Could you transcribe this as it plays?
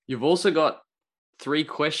You've also got three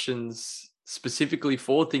questions specifically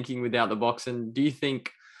for thinking without the box. And do you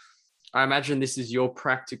think, I imagine this is your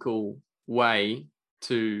practical way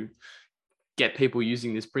to get people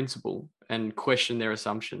using this principle and question their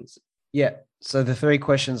assumptions? Yeah. So the three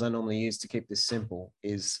questions I normally use to keep this simple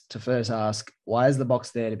is to first ask, why is the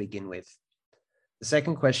box there to begin with? The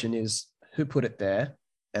second question is, who put it there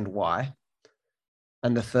and why?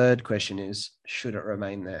 And the third question is, should it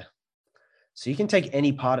remain there? So you can take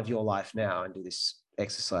any part of your life now and do this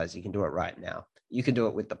exercise. You can do it right now. You can do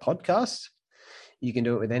it with the podcast. You can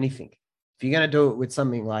do it with anything. If you're going to do it with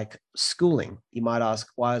something like schooling, you might ask,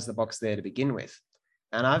 why is the box there to begin with?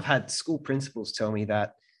 And I've had school principals tell me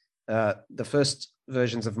that the first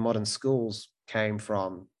versions of modern schools came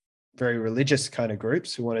from very religious kind of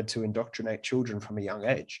groups who wanted to indoctrinate children from a young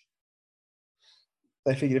age.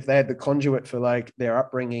 They figured if they had the conduit for like their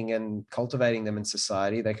upbringing and cultivating them in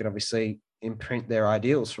society, they could obviously imprint their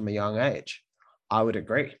ideals from a young age. I would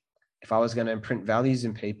agree. If I was going to imprint values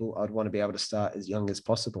in people, I'd want to be able to start as young as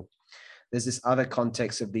possible. There's this other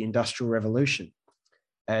context of the Industrial Revolution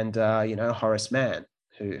and, Horace Mann,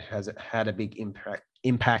 who has had a big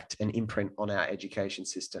impact and imprint on our education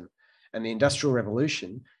system. And the Industrial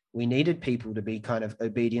Revolution, we needed people to be kind of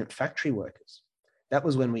obedient factory workers. That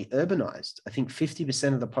was when we urbanized. I think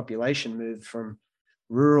 50% of the population moved from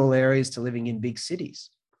rural areas to living in big cities.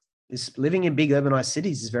 This living in big urbanized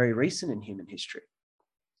cities is very recent in human history.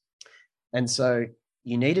 And so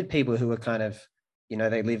you needed people who were kind of,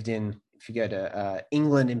 they lived in, if you go to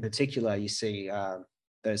England in particular, you see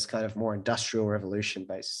those kind of more industrial revolution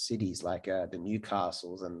based cities like the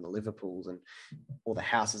Newcastles and the Liverpools, and all the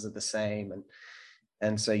houses are the same.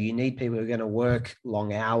 And so you need people who are going to work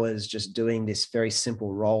long hours just doing this very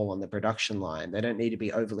simple role on the production line. They don't need to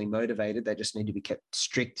be overly motivated. They just need to be kept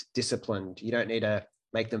strict, disciplined. You don't need to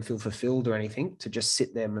make them feel fulfilled or anything, to just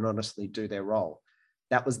sit there and honestly do their role.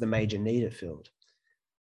 That was the major need it filled.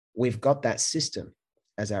 We've got that system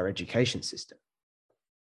as our education system.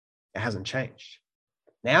 It hasn't changed.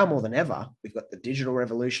 Now more than ever, we've got the digital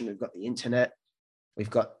revolution, we've got the internet, we've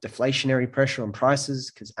got deflationary pressure on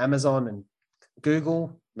prices because Amazon and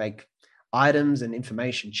Google make items and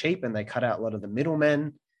information cheap, and they cut out a lot of the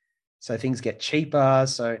middlemen. So things get cheaper.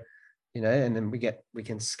 So, and then we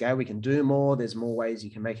can scale, we can do more. There's more ways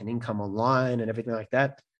you can make an income online and everything like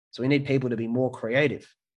that. So we need people to be more creative,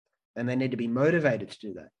 and they need to be motivated to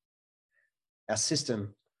do that. Our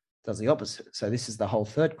system does the opposite. So this is the whole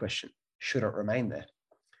third question. Should it remain there?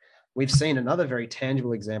 We've seen another very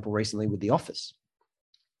tangible example recently with The Office.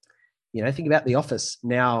 Think about The Office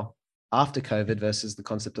now after COVID versus the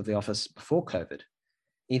concept of The Office before COVID.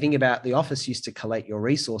 You think about The Office used to collate your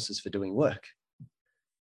resources for doing work,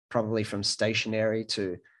 probably from stationery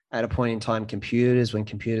to, at a point in time, computers, when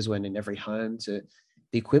computers went in every home, to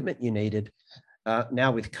the equipment you needed.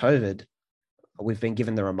 Now with COVID, we've been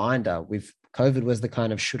given the reminder. COVID was the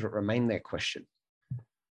kind of should it remain there question.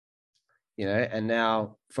 And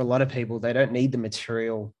now for a lot of people, they don't need the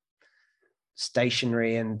material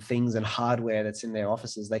stationery and things and hardware that's in their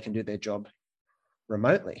offices. They can do their job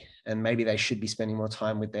remotely, and maybe they should be spending more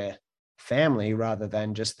time with their family rather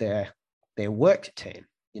than just their work team.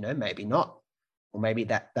 Maybe not, or maybe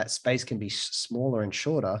that space can be smaller and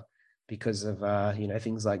shorter because of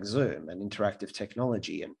things like Zoom and interactive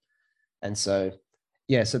technology, and so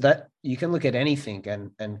so that you can look at anything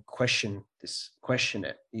and question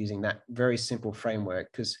it using that very simple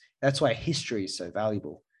framework, because that's why history is so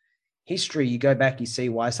valuable. History, you go back, you see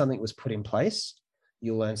why something was put in place,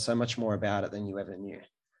 you'll learn so much more about it than you ever knew.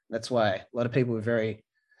 That's why a lot of people who are very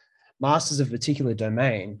masters of a particular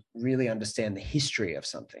domain really understand the history of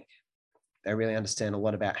something. They really understand a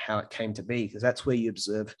lot about how it came to be, because that's where you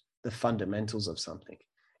observe the fundamentals of something.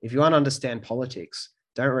 If you want to understand politics,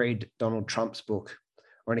 don't read Donald Trump's book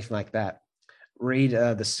or anything like that. Read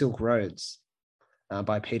The Silk Roads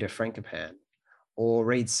by Peter Frankopan, or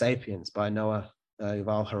read Sapiens by Noah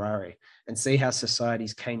Yuval Harari, and see how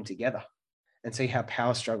societies came together and see how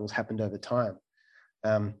power struggles happened over time.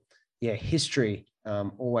 History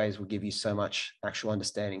always will give you so much actual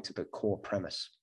understanding to the core premise.